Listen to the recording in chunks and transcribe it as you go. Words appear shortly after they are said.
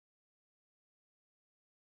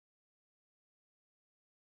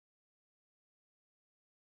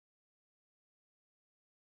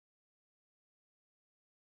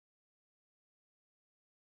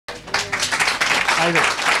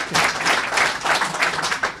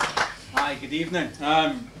Hi, good evening.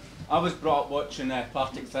 I was brought up watching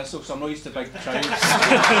Partick Thistle, so I'm not used to big crowds.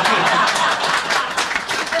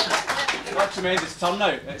 What a tremendous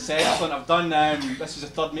turnout. It's excellent. I've done, this is the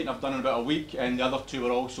third meeting I've done in about a week, and the other two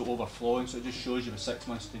were also overflowing, so it just shows you with 6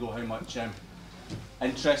 months to go how much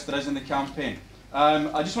interest there is in the campaign.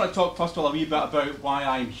 I just want to talk first of all a wee bit about why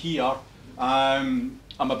I'm here.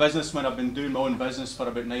 I'm a businessman. I've been doing my own business for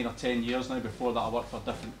about 9 or 10 years now. Before that I worked for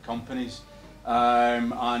different companies,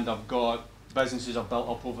 and I've got businesses I've built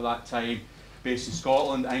up over that time based in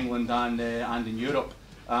Scotland, England and in Europe.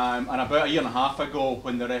 And about a year and a half ago,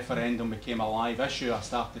 when the referendum became a live issue, I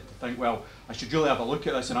started to think, well, I should really have a look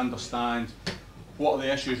at this and understand what are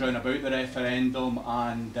the issues round about the referendum,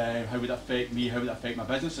 and how would it affect me, how would it affect my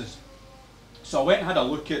businesses. So I went and had a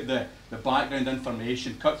look at the background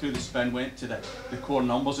information, cut through the spin, went to the core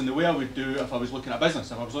numbers, and the way I would do if I was looking at a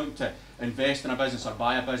business, if I was looking to invest in a business or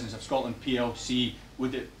buy a business, if Scotland PLC,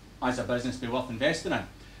 would it as a business be worth investing in?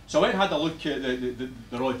 So I went and had a look at the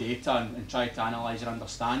raw data and tried to analyse and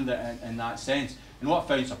understand it in that sense. And what I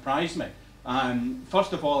found surprised me.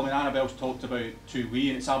 First of all, I mean, Annabelle's talked about 2We,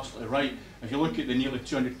 and it's absolutely right. If you look at the nearly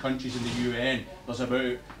 200 countries in the UN, there's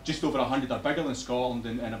about just over 100 are bigger than Scotland,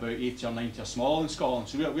 and about 80 or 90 are smaller than Scotland.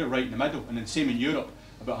 So we're right in the middle. And then same in Europe.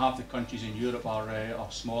 About half the countries in Europe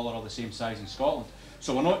are smaller or the same size in Scotland.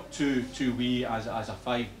 So we're not 2We as a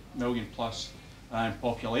 5 million plus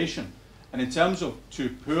population. And in terms of too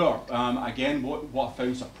poor, again, what I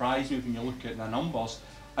found surprised me when you look at the numbers,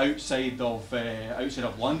 outside of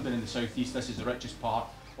London in the southeast, this is the richest part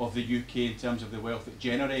of the UK in terms of the wealth it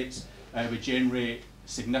generates. We generate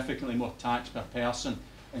significantly more tax per person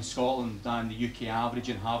in Scotland than the UK average,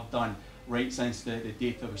 and have done right since the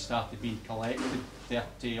data was started being collected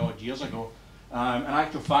 30 odd years ago. In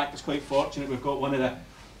actual fact, it's quite fortunate we've got one of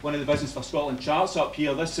the Business for Scotland charts up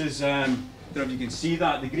here. This is, I don't know if you can see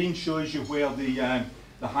that. The green shows you where the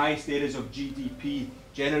highest areas of GDP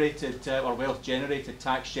generated, or wealth generated,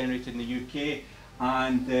 tax generated in the UK,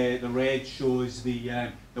 and the red shows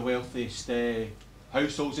the wealthiest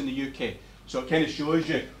households in the UK. So it kind of shows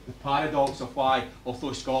you the paradox of why,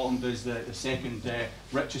 although Scotland is the second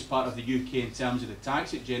richest part of the UK in terms of the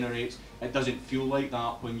tax it generates, it doesn't feel like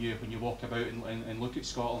that when you walk about and look at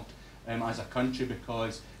Scotland as a country,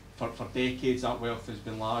 because for decades that wealth has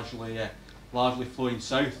been largely flowing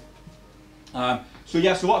south. So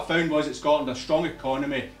what I found was that Scotland has a strong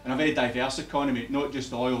economy and a very diverse economy, not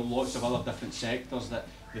just oil, lots of other different sectors that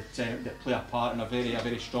play a part in a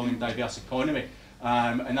very strong and diverse economy.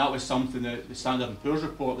 And that was something that the Standard & Poor's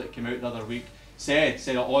report that came out the other week said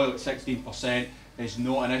that oil at 16% is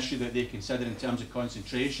not an issue that they consider in terms of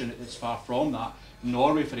concentration. It's far from that.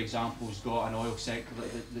 Norway, for example, has got an oil sector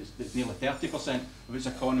that's nearly 30% of its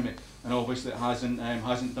economy, and obviously it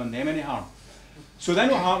hasn't done them any harm. So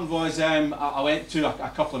then what happened was I went to a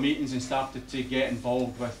couple of meetings and started to get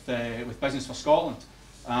involved with Business for Scotland,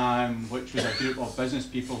 which was a group of business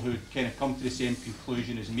people who kind of come to the same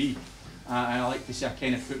conclusion as me. And I like to say I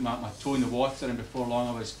kind of put my toe in the water, and before long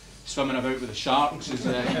I was swimming about with the sharks, as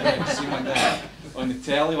you can see on the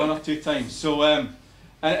telly 1 or 2 times. So and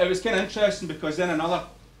it was kind of interesting, because then another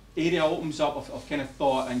area opens up of kind of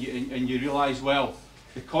thought, and you realise, well,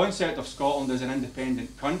 the concept of Scotland as an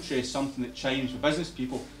independent country is something that chimes with business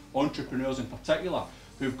people, entrepreneurs in particular,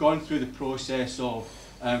 who've gone through the process of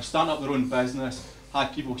starting up their own business,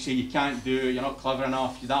 had people say you can't do it, you're not clever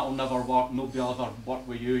enough, that will never work, nobody will ever work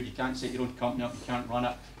with you, you can't set your own company up, you can't run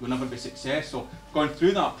it, you'll never be successful. Gone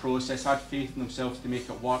through that process, had faith in themselves to make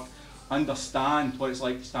it work, understand what it's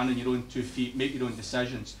like to stand on your own 2 feet, make your own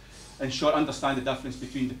decisions, in short, understand the difference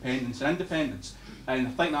between dependence and independence. And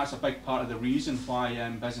I think that's a big part of the reason why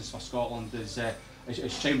Business for Scotland is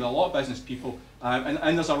chimed with a lot of business people.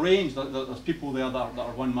 And there's a range. There's people there that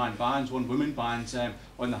are one-man bands, one-woman bands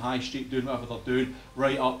on the high street doing whatever they're doing,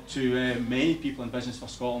 right up to many people in Business for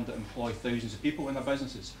Scotland that employ thousands of people in their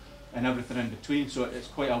businesses and everything in between. So it's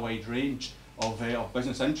quite a wide range of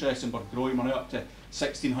business interests, and we're growing. We're now up to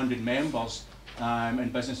 1,600 members in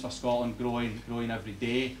Business for Scotland, growing every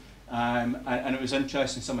day. And it was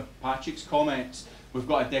interesting, some of Patrick's comments. We've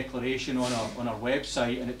got a declaration on our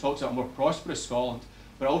website, and it talks about a more prosperous Scotland,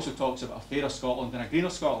 but it also talks about a fairer Scotland and a greener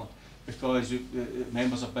Scotland, because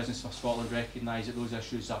members of Business for Scotland recognise that those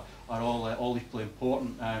issues are all equally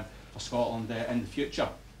important for Scotland in the future.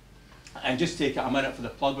 And just take a minute for the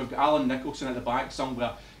plug. We've got Alan Nicholson at the back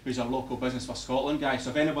somewhere, who's our local Business for Scotland guy.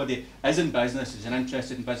 So if anybody is in business, is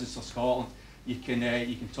interested in Business for Scotland, you can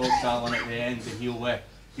talk to Alan at the end, and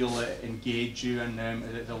he'll engage you in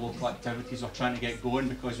the local activities we're trying to get going,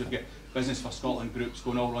 because we've got Business for Scotland groups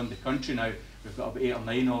going all around the country now, We've got about 8 or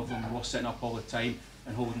 9 of them. We're setting up all the time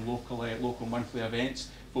and holding local monthly events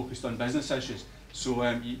focused on business issues. So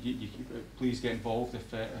you please get involved if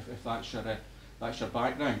that's your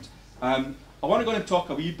background. I want to go and talk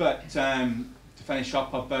a wee bit to finish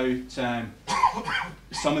up about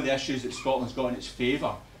some of the issues that Scotland's got in its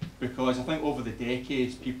favour, because I think over the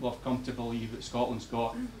decades people have come to believe that Scotland's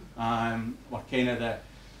got we're kind of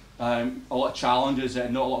a lot of challenges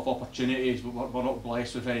and not a lot of opportunities, but we're not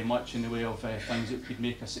blessed with very much in the way of things that could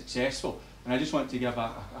make us successful. And I just want to give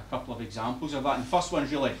a couple of examples of that. And the first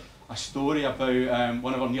one's really a story about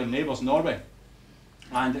one of our near neighbours, Norway,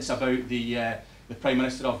 and it's about the Prime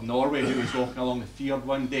Minister of Norway who was walking along the fjord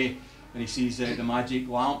one day and he sees the magic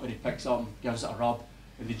lamp and he picks it up and gives it a rub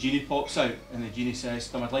and the genie pops out and the genie says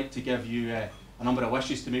to him, "I'd like to give you a number of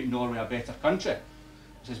wishes to make Norway a better country."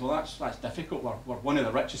 He says, "Well, that's difficult. We're one of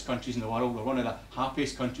the richest countries in the world. We're one of the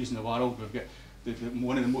happiest countries in the world. We've got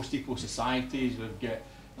one of the most equal societies. We've got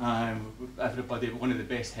everybody, one of the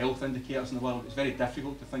best health indicators in the world. It's very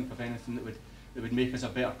difficult to think of anything that would make us a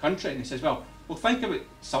better country." And he says, "Well, we'll think about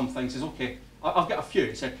some things." He says, "Okay, I've got a few."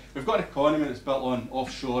 He said, "We've got an economy that's built on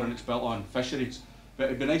offshore and it's built on fisheries, but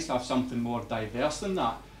it'd be nice to have something more diverse than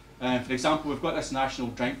that. For example, we've got this national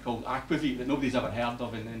drink called aquavit that nobody's ever heard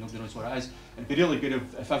of and nobody knows what it is. It'd be really good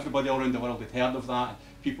if everybody all around the world had heard of that. And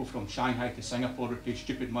people from Shanghai to Singapore would pay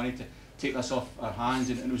stupid money to take this off our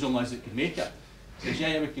hands, and it was only us that could make it." He says,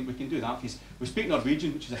 yeah, we can do that. We speak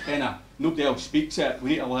Norwegian, which is a kind of, nobody else speaks it.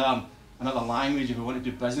 We need to learn another language if we want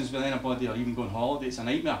to do business with anybody or even go on holiday. It's a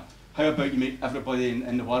nightmare. How about you make everybody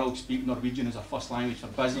in the world speak Norwegian as a first language for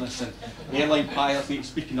business, and airline pilots need to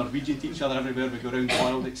speak Norwegian to each other everywhere we go around the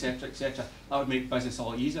world, etc., etc. That would make business a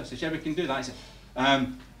lot easier. So yeah, we can do that. He said,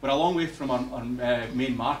 we're a long way from our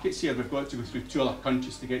main markets here. We've got to go through 2 other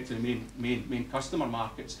countries to get to the main customer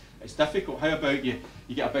markets. It's difficult. How about you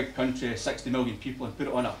get a big country, 60 million people, and put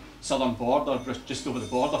it on a southern border, just over the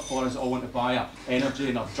border for us, all want to buy our energy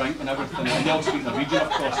and our drink and everything, and they all speak Norwegian, of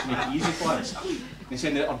course, to make it easy for us." They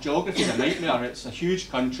say that our geography is a nightmare. It's a huge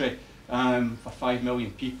country for 5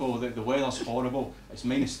 million people. The weather's horrible. It's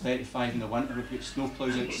minus 35 in the winter. We've got snow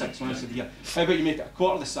ploughs out 6 months of the year. How about you make it a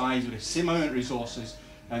quarter the size with the same amount of resources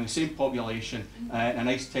and the same population and a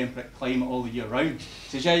nice temperate climate all the year round? He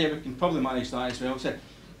says, yeah, we can probably manage that as well. He said,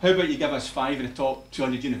 how about you give us 5 of the top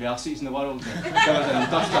 200 universities in the world, and give us an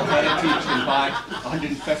industrial heritage going back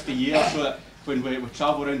 150 years, so that when we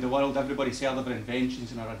travel around the world, everybody's heard of our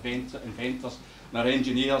inventions and our inventors and our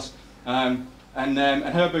engineers. And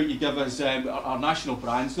how about you give us, our national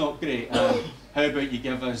brand's not great, how about you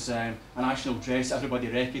give us a national dress everybody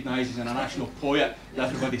recognises and a national poet that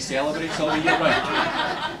everybody celebrates all the year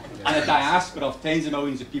round? And a diaspora of tens of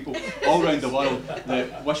millions of people all around the world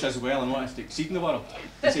that wish us well and want us to exceed in the world.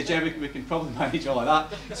 He said, yeah, we can probably manage all of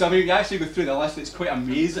that. So I mean, we actually go through the list. It's quite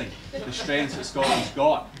amazing, the strengths that Scotland's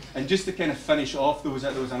got. And just to kind of finish off, there was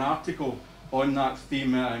an article on that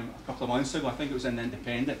theme a couple of months ago. I think it was in The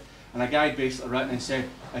Independent. And a guy had basically written and said,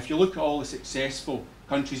 if you look at all the successful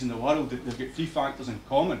countries in the world, they've got 3 factors in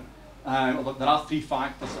common. There are 3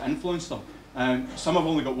 factors that influence them. Some have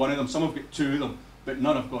only got 1 of them, some have got 2 of them, but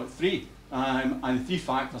none have got 3. And the 3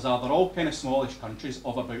 factors are, they're all kind of smallish countries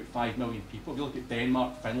of about 5 million people. If you look at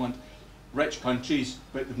Denmark, Finland, rich countries,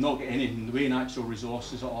 but they've not got any in the way natural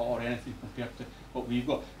resources or anything compared to what we've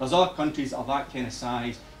got. There's other countries that are that kind of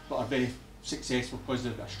size, but are very successful because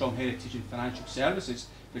they've got a strong heritage in financial services,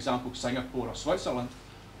 for example, Singapore or Switzerland.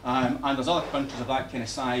 And there's other countries of that kind of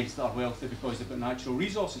size that are wealthy because they've got natural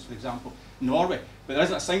resources, for example, Norway. But there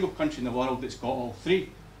isn't a single country in the world that's got all 3,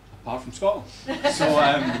 apart from Scotland. So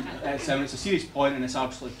it's a serious point and it's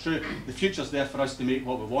absolutely true. The future's there for us to make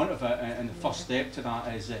what we want of it, and the first step to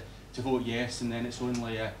that is to vote yes, and then it's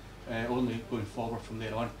only going forward from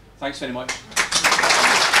there on. Thanks very much.